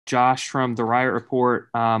Josh from the Riot Report.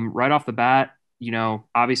 Right off the bat,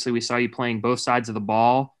 obviously we saw you playing both sides of the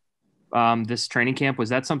ball this training camp. Was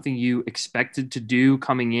that something you expected to do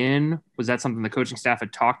coming in? Was that something the coaching staff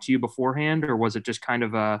had talked to you beforehand, or was it just kind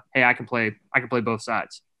of hey, I can play both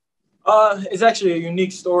sides? It's actually a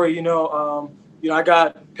unique story. I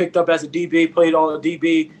got picked up as a DB, played all the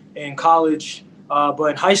DB in college. But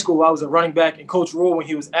in high school, I was a running back, and Coach Rule, when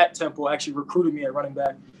he was at Temple, actually recruited me at running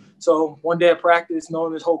back. So one day at practice,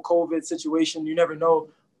 knowing this whole COVID situation, you never know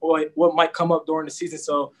what might come up during the season.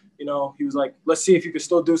 So, he was like, let's see if you can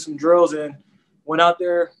still do some drills, and went out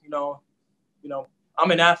there.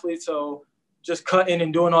 I'm an athlete, so just cutting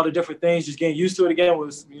and doing all the different things, just getting used to it again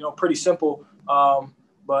was, pretty simple.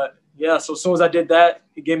 But yeah, so as soon as I did that,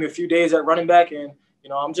 he gave me a few days at running back, and,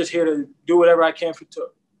 I'm just here to do whatever I can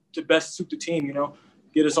to best suit the team,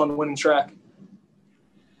 get us on the winning track.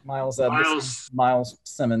 Myles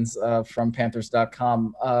Simmons from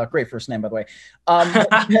Panthers.com. Great first name, by the way.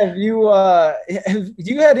 Have you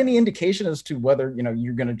had any indication as to whether,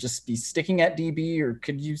 you're going to just be sticking at DB, or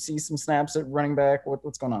could you see some snaps at running back?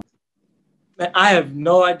 What's going on? Man, I have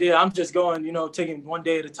no idea. I'm just going, taking one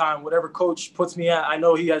day at a time. Whatever coach puts me at, I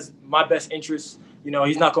know he has my best interests.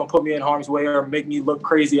 He's not going to put me in harm's way or make me look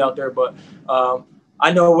crazy out there. But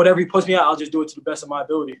I know whatever he puts me at, I'll just do it to the best of my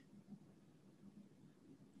ability.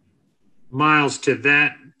 Myles, to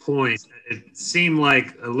that point, it seemed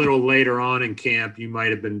like a little later on in camp you might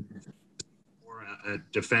have been more a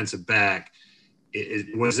defensive back.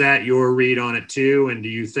 Was that your read on it too? And do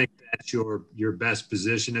you think that's your best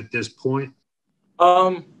position at this point?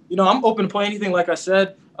 I'm open to play anything, like I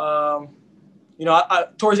said. I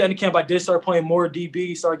towards the end of camp, I did start playing more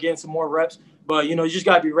DB, start getting some more reps. But, you just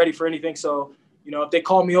got to be ready for anything. So, if they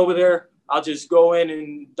call me over there, I'll just go in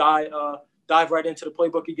and dive right into the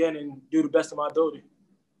playbook again and do the best of my ability.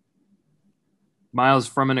 Myles,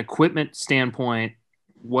 from an equipment standpoint,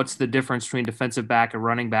 what's the difference between defensive back and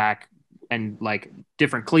running back, and like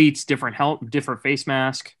different cleats, different help, different face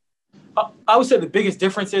mask? I would say the biggest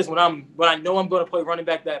difference is when I know I'm going to play running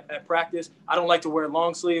back at practice, I don't like to wear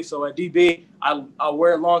long sleeves. So at DB, I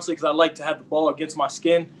wear long sleeves because I like to have the ball against my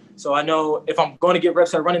skin. So I know if I'm going to get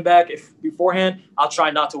reps at running back, if beforehand, I'll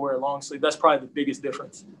try not to wear a long sleeve. That's probably the biggest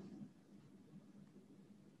difference.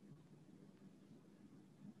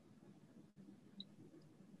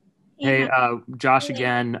 Hey, Josh,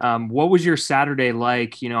 again, what was your Saturday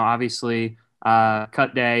like? Obviously,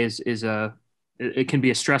 cut day it can be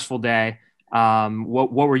a stressful day.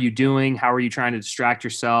 What were you doing? How were you trying to distract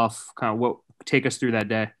yourself? Take us through that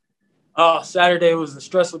day. Saturday was a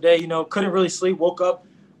stressful day. Couldn't really sleep. Woke up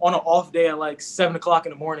on an off day at like 7 o'clock in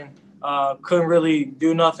the morning. Couldn't really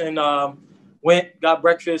do nothing. Went, got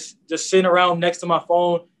breakfast, just sitting around next to my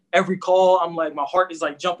phone. Every call, I'm like, my heart is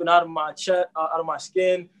like jumping out of my chest, out of my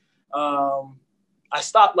skin. I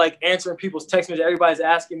stopped like answering people's text messages. Everybody's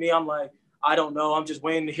asking me. I'm like, I don't know. I'm just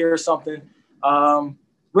waiting to hear something.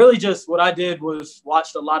 Really just what I did was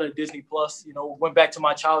watched a lot of Disney Plus, went back to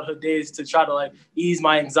my childhood days to try to like ease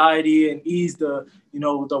my anxiety and ease the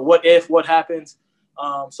what happens.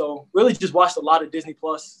 So really just watched a lot of Disney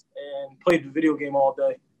Plus and played the video game all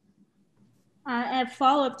day. And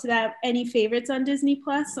follow up to that, any favorites on Disney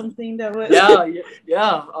Plus? Something that was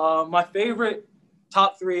My favorite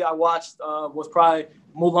top three I watched was probably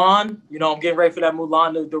Mulan. I'm getting ready for that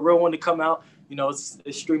Mulan, the real one to come out. It's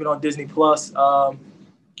streaming on Disney Plus.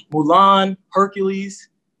 Mulan, Hercules,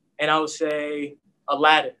 and I would say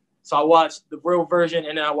Aladdin. So I watched the real version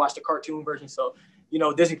and then I watched the cartoon version. So,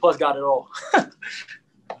 Disney Plus got it all.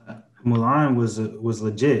 Mulan was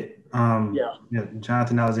legit.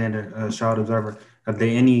 Jonathan Alexander, Charlotte Observer. Are there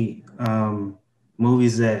any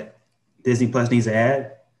movies that Disney Plus needs to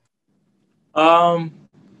add? I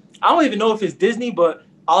don't even know if it's Disney, but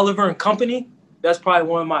Oliver and Company. That's probably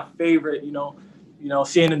one of my favorite.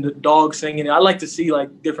 Seeing the dog singing. I like to see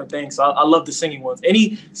like different things. So I love the singing ones.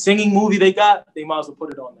 Any singing movie they got, they might as well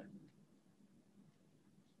put it on there.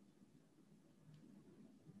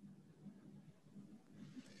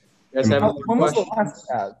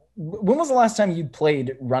 When was the last time you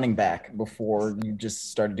played running back before you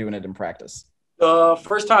just started doing it in practice?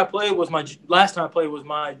 Last time I played was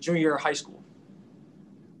my junior year of high school.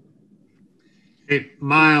 Hey,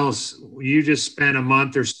 Myles, you just spent a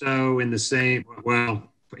month or so in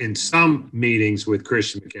some meetings with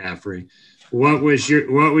Christian McCaffrey. What was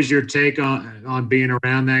your take on being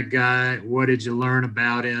around that guy? What did you learn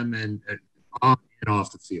about him and on and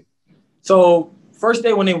off the field? So first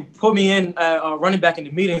day when they put me in running back in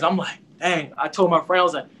the meetings, I'm like, dang. I told my friend, I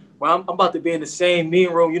was like, well, I'm about to be in the same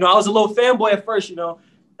meeting room. I was a little fanboy at first,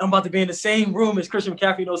 I'm about to be in the same room as Christian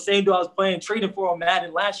McCaffrey, same dude I was trading for on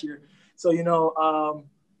Madden last year. So,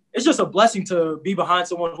 it's just a blessing to be behind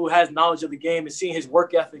someone who has knowledge of the game and seeing his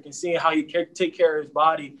work ethic and seeing how he take care of his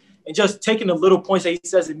body and just taking the little points that he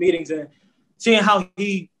says in meetings and seeing how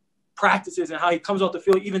he practices and how he comes off the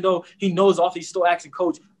field, even though he knows off, he's still asking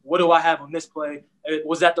coach, what do I have on this play?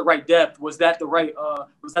 Was that the right depth? Was that the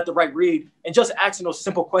right read? And just asking those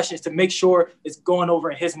simple questions to make sure it's going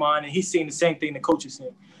over in his mind and he's seeing the same thing the coach is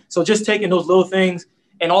seeing. So just taking those little things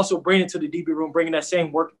and also bringing it to the DB room, bringing that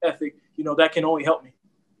same work ethic, that can only help me.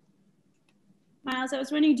 Myles, I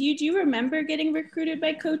was wondering, do you remember getting recruited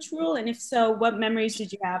by Coach Rule? And if so, what memories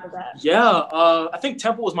did you have of that? Yeah, I think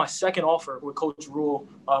Temple was my second offer with Coach Rule.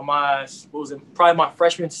 Probably my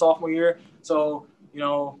freshman, sophomore year. So,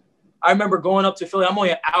 I remember going up to Philly. I'm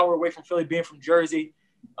only an hour away from Philly, being from Jersey.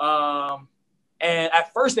 And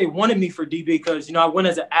at first they wanted me for DB because, I went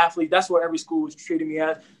as an athlete. That's what every school was treating me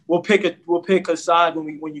as. We'll pick a side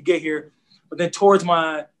when you get here. But then towards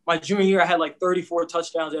my junior year, I had like 34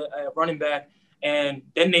 touchdowns at running back. And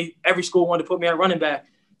then every school wanted to put me at running back.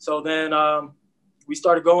 So then I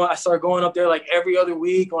started going up there like every other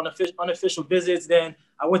week on unofficial visits. Then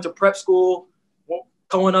I went to prep school,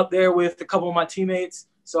 going up there with a couple of my teammates.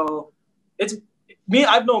 So it's me.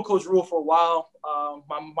 I've known Coach Rule for a while.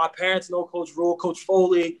 My parents know Coach Rule, Coach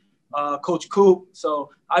Foley, Coach Coop. So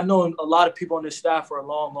I've known a lot of people on this staff for a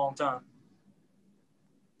long, long time.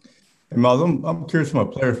 And Myles, I'm curious from a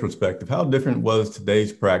player's perspective, how different was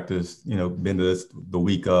today's practice, been to the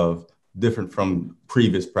week of, different from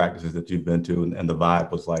previous practices that you've been to, and the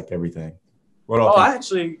vibe was like everything?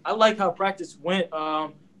 I like how practice went.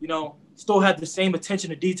 Still had the same attention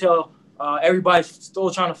to detail. Everybody's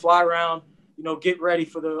still trying to fly around, get ready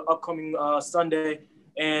for the upcoming Sunday.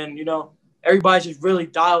 And, everybody's just really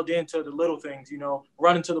dialed into the little things,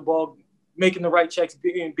 running to the ball, making the right checks,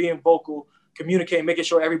 being vocal, communicating, making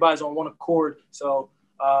sure everybody's on one accord. So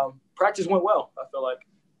practice went well, I feel like.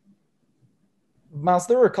 Myles,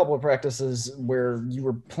 there were a couple of practices where you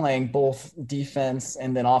were playing both defense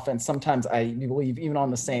and then offense, sometimes I believe even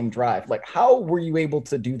on the same drive. Like, how were you able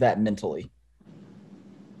to do that mentally?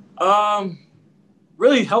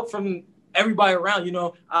 Really help from everybody around.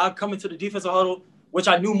 I come into the defensive huddle, which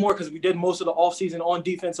I knew more because we did most of the offseason on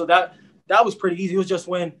defense. So that was pretty easy. It was just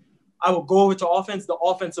when I would go over to offense, the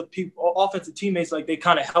offensive teammates, like they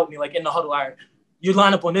kind of helped me, like in the huddle. All right, you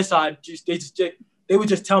line up on this side. They would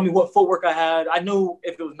just tell me what footwork I had. I knew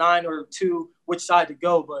if it was 9 or 2, which side to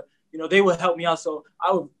go, but they would help me out. So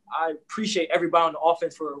I appreciate everybody on the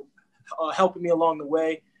offense for helping me along the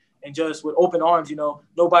way, and just with open arms.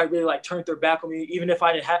 Nobody really like turned their back on me. Even if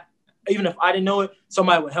I didn't know it,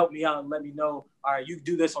 somebody would help me out and let me know. All right, you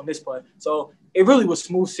do this on this play. So it really was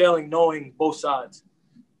smooth sailing, knowing both sides.